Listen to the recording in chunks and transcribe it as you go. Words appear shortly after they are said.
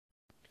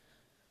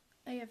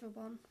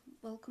everyone,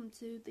 welcome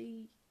to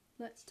the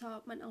Let's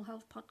Talk Mental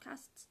Health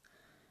podcasts.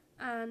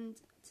 And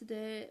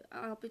today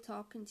I'll be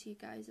talking to you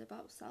guys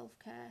about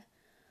self-care,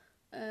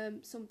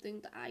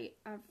 something that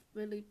I've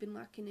really been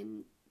lacking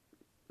in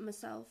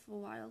myself for a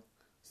while.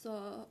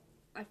 So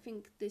I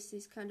think this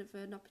is kind of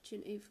an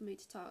opportunity for me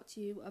to talk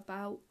to you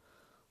about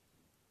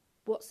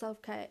what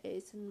self-care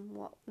is and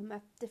what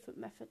the different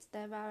methods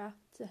there are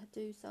to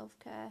do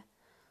self-care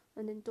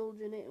and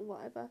indulge in it and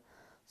whatever.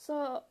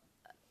 So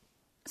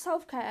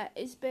self-care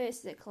is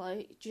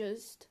basically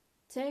just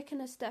taking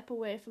a step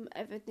away from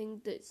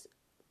everything that's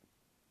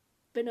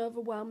been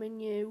overwhelming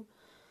you.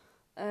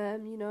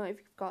 If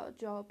you've got a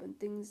job and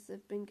things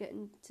have been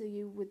getting to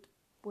you with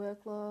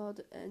workload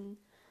and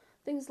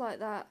things like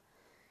that.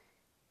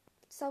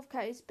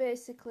 Self-care is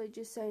basically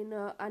just saying,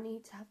 no, I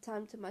need to have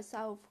time to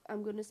myself.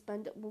 I'm going to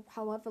spend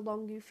however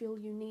long you feel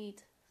you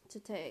need to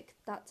take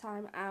that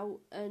time out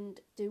and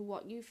do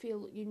what you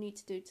feel you need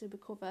to do to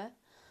recover.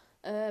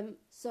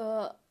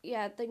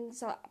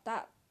 Things like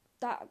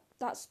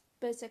that's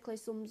basically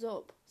sums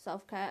up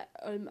self-care.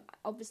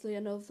 Obviously I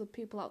know the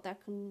people out there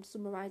can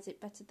summarise it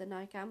better than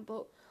I can,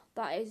 but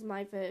that is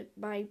my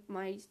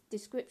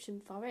description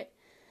for it.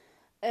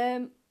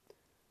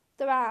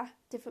 There are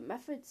different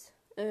methods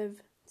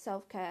of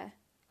self-care,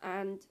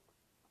 and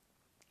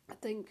I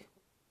think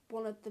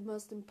one of the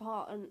most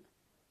important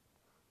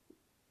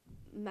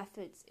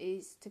methods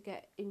is to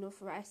get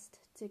enough rest,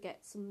 to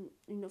get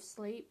enough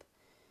sleep.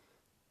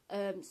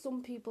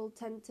 Some people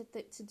tend to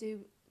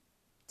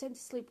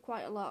sleep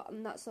quite a lot,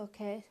 and that's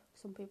okay.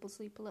 Some people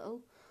sleep a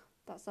little.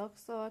 That's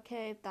also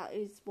okay if that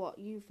is what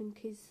you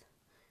think is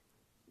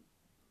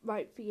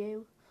right for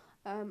you.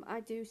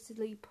 I do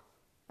sleep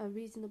a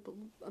reasonable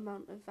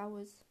amount of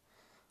hours,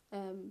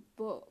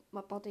 but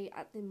my body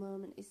at the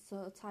moment is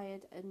so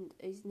tired and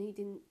is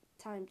needing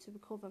time to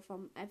recover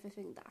from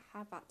everything that I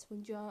have had to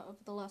endure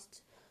over the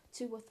last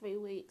 2 or 3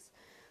 weeks.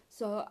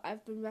 So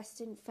I've been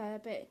resting a fair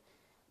bit.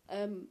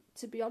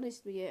 To be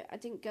honest with you, I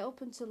didn't get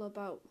up until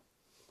about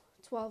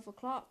 12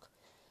 o'clock,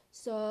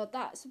 so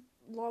that's a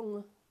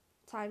long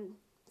time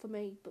for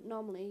me, but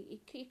normally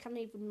it can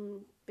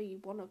even be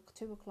 1 or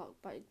 2 o'clock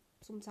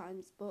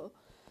sometimes, but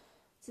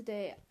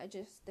today I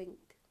just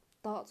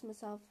thought to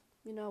myself,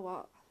 you know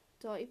what,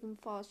 don't even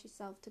force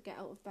yourself to get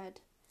out of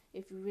bed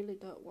if you really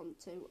don't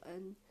want to,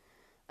 and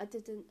I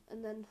didn't.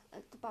 And then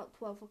at about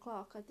 12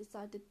 o'clock I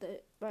decided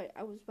that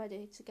I was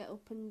ready to get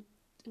up and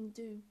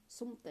do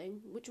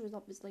something, which was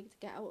obviously to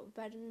get out of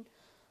bed, and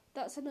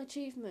that's an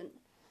achievement.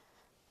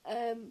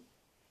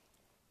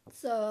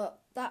 So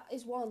that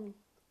is one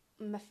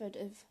method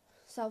of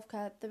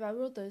self-care. There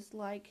are others,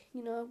 like,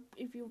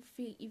 if you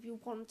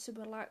want to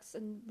relax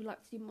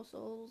your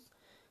muscles,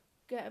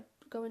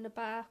 go in a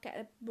bath,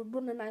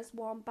 run a nice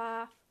warm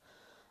bath,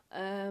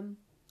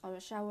 or a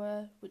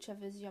shower,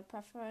 whichever is your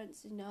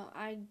preference.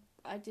 I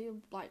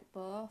do like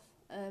both.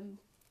 I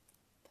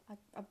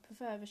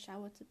prefer a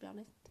shower, to be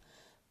honest.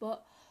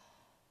 But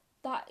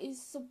that is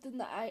something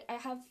that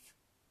I've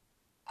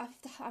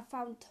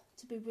found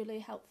to be really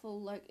helpful.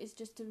 Like, it's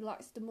just to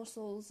relax the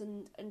muscles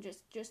and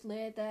just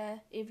lay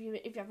there. If you're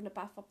having a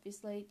bath,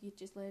 obviously you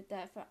just lay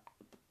there for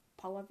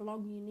however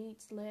long you need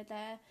to lay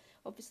there.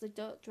 Obviously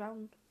don't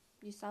drown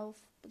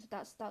yourself, but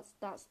that's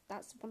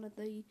one of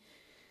the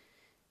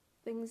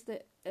things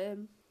that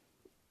and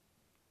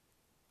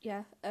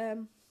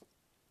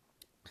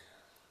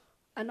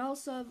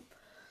also,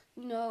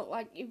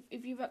 like,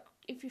 if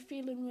you're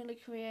feeling really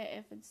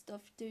creative and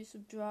stuff, do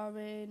some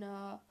drawing,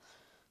 or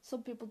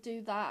some people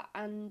do that,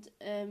 and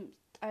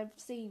I've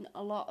seen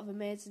a lot of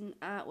amazing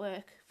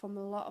artwork from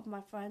a lot of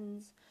my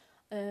friends.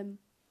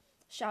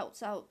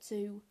 Shouts out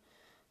to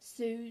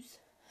Suze,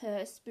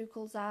 her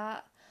Spookles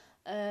art,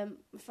 my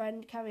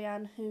friend Carrie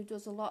Ann, who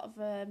does a lot of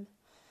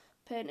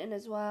painting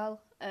as well,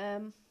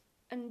 and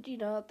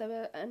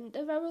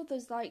there are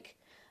others, like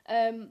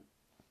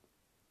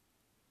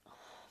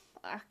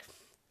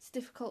it's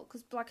difficult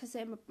because, like I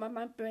say,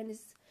 my brain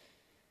is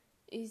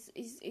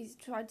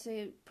trying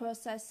to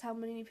process how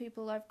many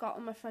people I've got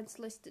on my friends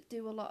list that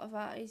do a lot of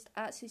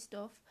artsy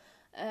stuff.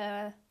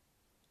 I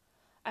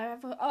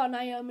have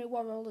Naomi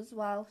Worrell as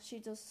well. She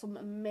does some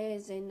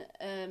amazing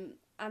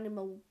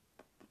animal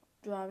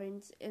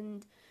drawings,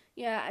 and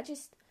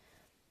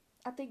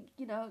I think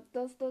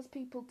those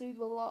people do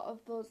a lot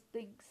of those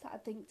things, I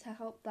think, to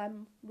help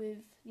them with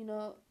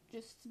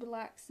just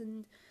relax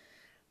and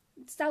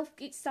it's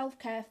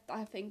self-care.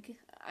 I think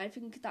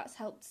that's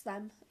helped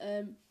them.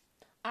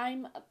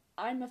 I'm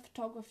a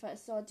photographer,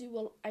 so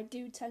I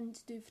do tend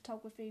to do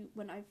photography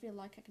when I feel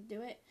like I can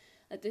do it.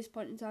 At this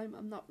point in time,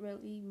 I'm not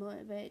really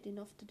motivated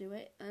enough to do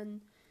it,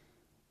 and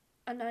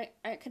I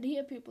can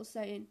hear people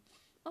saying,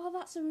 "Oh,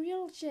 that's a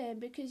real shame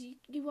because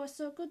you are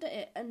so good at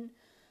it." And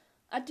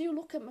I do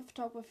look at my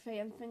photography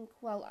and think,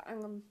 well,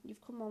 hang on, you've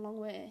come a long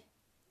way.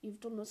 You've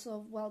done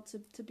so well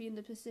to be in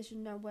the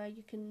position now where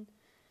you can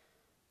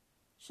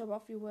show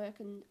off your work,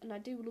 and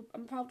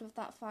I'm proud of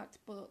that fact,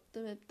 but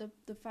the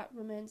fact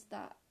remains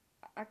that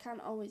I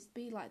can't always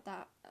be like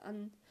that,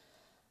 and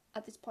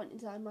at this point in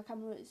time, my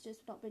camera is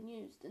just not being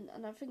used,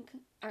 and I think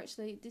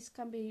actually this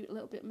can be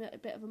a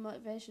bit of a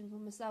motivation for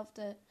myself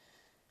to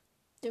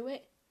do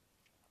it.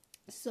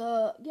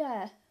 So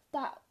yeah,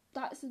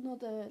 that's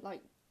another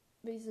like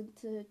reason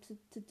to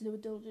do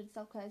indulge in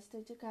self-care, is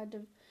to kind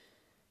of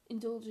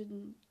indulge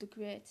in the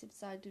creative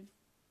side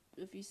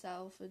of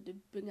yourself and to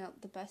bring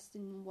out the best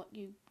in what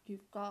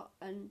you've got,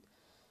 and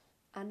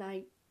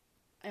I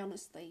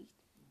honestly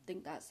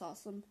think that's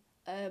awesome.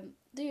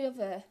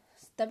 There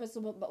are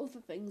some other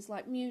things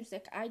like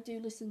music. I do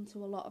listen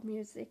to a lot of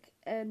music,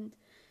 and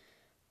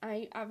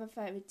I have a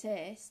very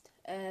taste.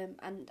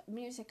 And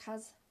music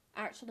has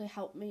actually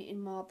helped me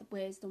in more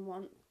ways than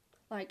one.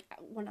 Like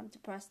when I'm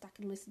depressed, I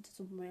can listen to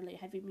some really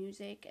heavy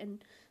music,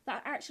 and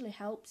that actually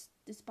helps,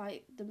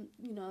 despite the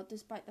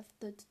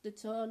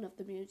tone of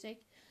the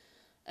music.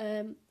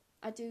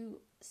 I do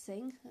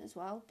sing as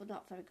well, but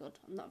not very good.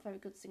 I'm not a very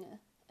good singer.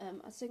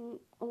 I sing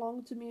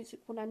along to music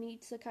when I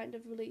need to kind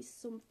of release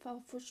some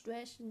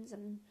frustrations,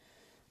 and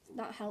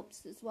that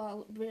helps as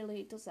well. It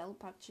really does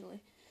help,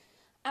 actually.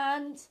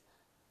 And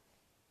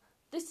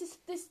this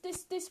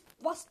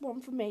last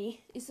one for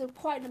me is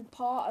quite an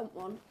important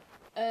one.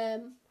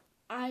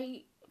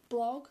 I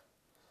blog,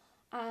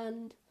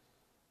 and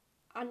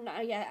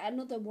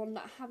another one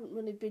that I haven't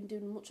really been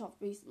doing much of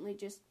recently,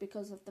 just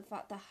because of the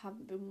fact that I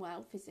haven't been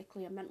well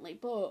physically and mentally.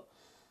 But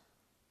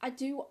I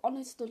do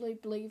honestly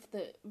believe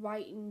that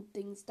writing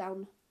things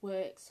down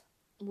works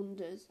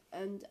wonders,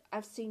 and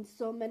I've seen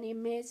so many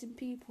amazing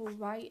people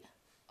write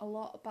a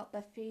lot about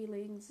their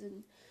feelings,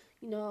 and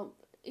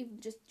even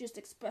just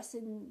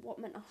expressing what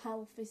mental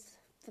health is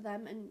for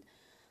them. And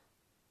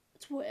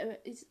Twitter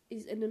is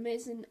an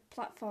amazing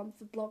platform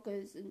for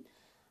bloggers, and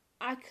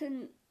I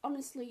can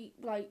honestly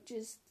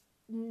just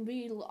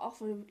reel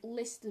off a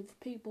list of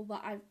people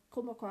that I've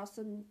come across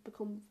and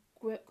become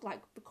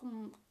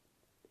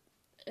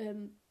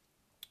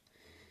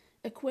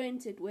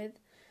acquainted with,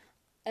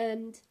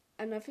 and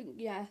I think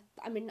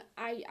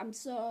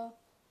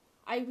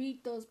I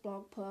read those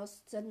blog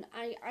posts, and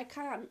I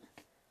can't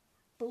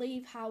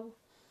believe how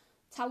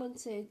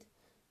talented,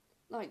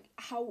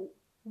 how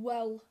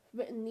well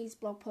written these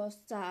blog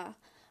posts are,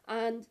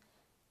 and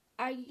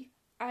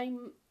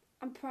I'm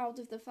proud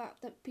of the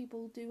fact that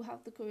people do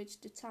have the courage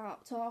to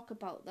talk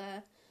about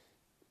their,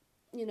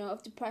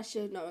 of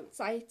depression or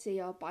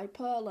anxiety or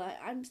bipolar.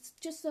 I'm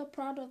just so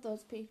proud of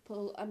those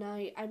people, and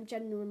I'm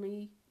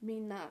genuinely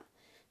mean that.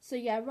 So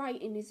yeah,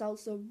 writing is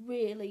also a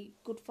really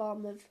good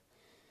form of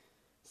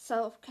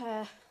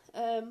self-care.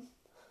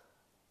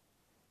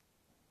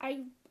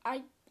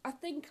 I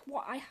think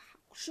what I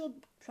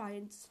should try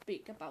and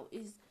speak about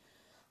is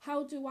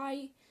how do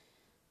I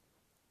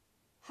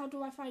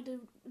find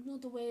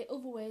other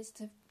ways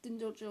to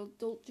indulge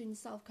in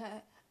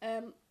self-care.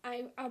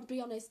 I'll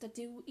be honest, I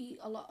do eat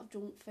a lot of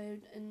junk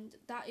food, and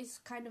that is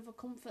kind of a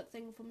comfort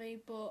thing for me,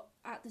 but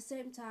at the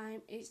same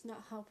time, it's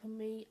not helping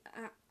me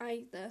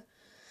either.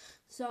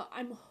 So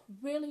I'm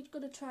really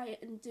going to try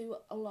and do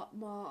a lot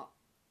more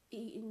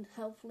eating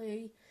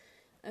healthily,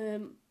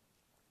 and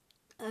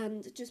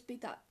just be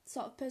that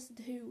sort of person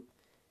who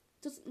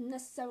doesn't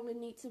necessarily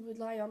need to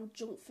rely on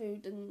junk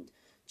food and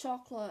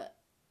chocolate.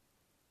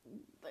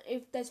 But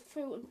if there's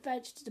fruit and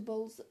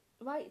vegetables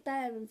right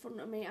there in front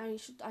of me, I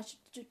should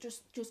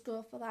just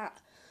go for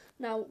that.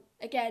 Now,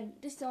 again,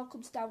 this all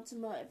comes down to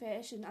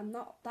motivation. I'm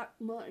not that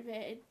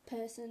motivated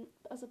person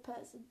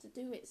to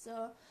do it,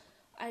 so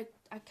I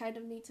kind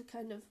of need to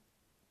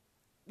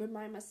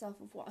remind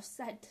myself of what I've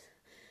said,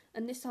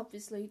 and this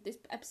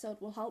episode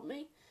will help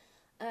me.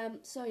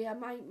 So yeah,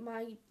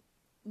 my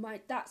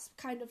that's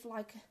kind of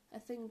like a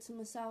thing to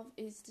myself,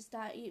 is to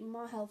start eating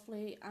more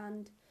healthily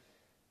and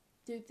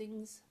do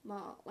things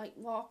more, like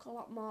walk a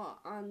lot more,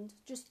 and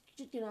just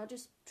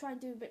try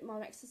and do a bit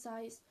more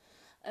exercise.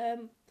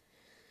 So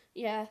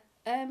yeah,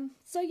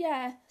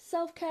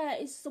 self-care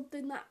is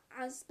something that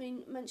has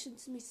been mentioned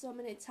to me so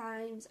many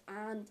times,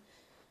 and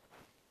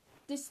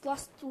this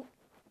last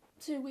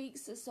 2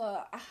 weeks or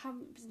so, I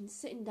haven't been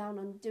sitting down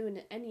and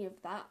doing any of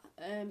that.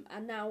 And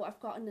now I've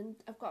got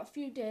a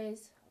few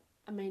days.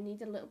 I may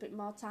need a little bit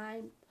more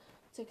time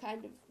to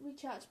kind of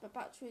recharge my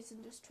batteries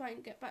and just try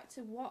and get back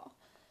to what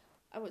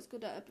I was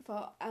good at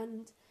before.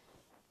 And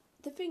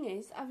the thing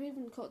is, I've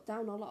even cut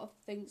down a lot of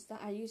things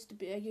that I used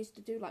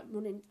to do, like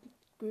running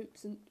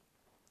groups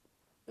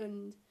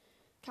and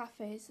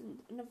cafes,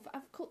 and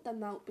I've cut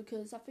them out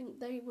because I think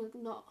they were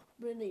not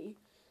really.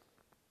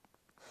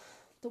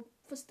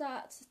 For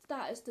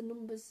starters, the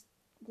numbers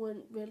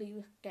weren't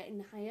really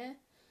getting higher,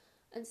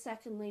 and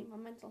secondly, my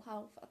mental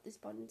health at this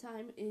point in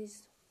time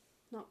is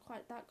not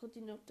quite that good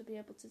enough to be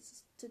able to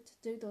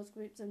do those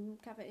groups and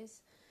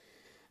cafes.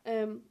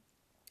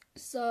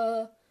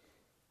 So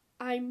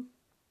I'm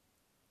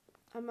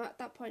at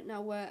that point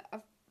now where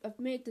I've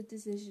made the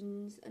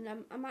decisions, and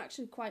I'm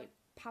actually quite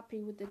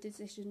happy with the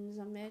decisions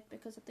I made,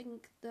 because I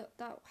think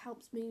that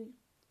helps me.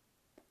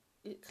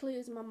 It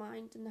clears my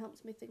mind and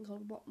helps me think a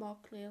lot more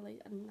clearly,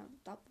 and that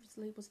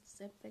obviously was the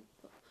same thing.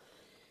 But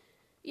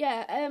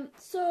yeah,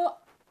 so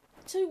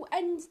to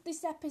end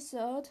this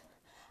episode,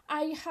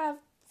 I have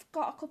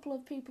got a couple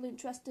of people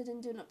interested in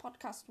doing a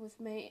podcast with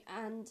me,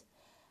 and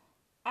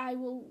I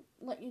will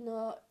let you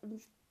know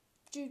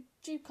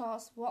due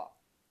course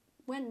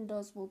when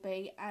those will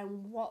be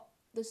and what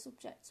the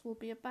subjects will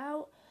be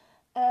about.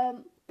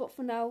 But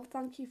for now,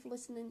 thank you for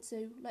listening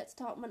to Let's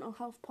Talk Mental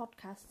Health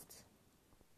podcast.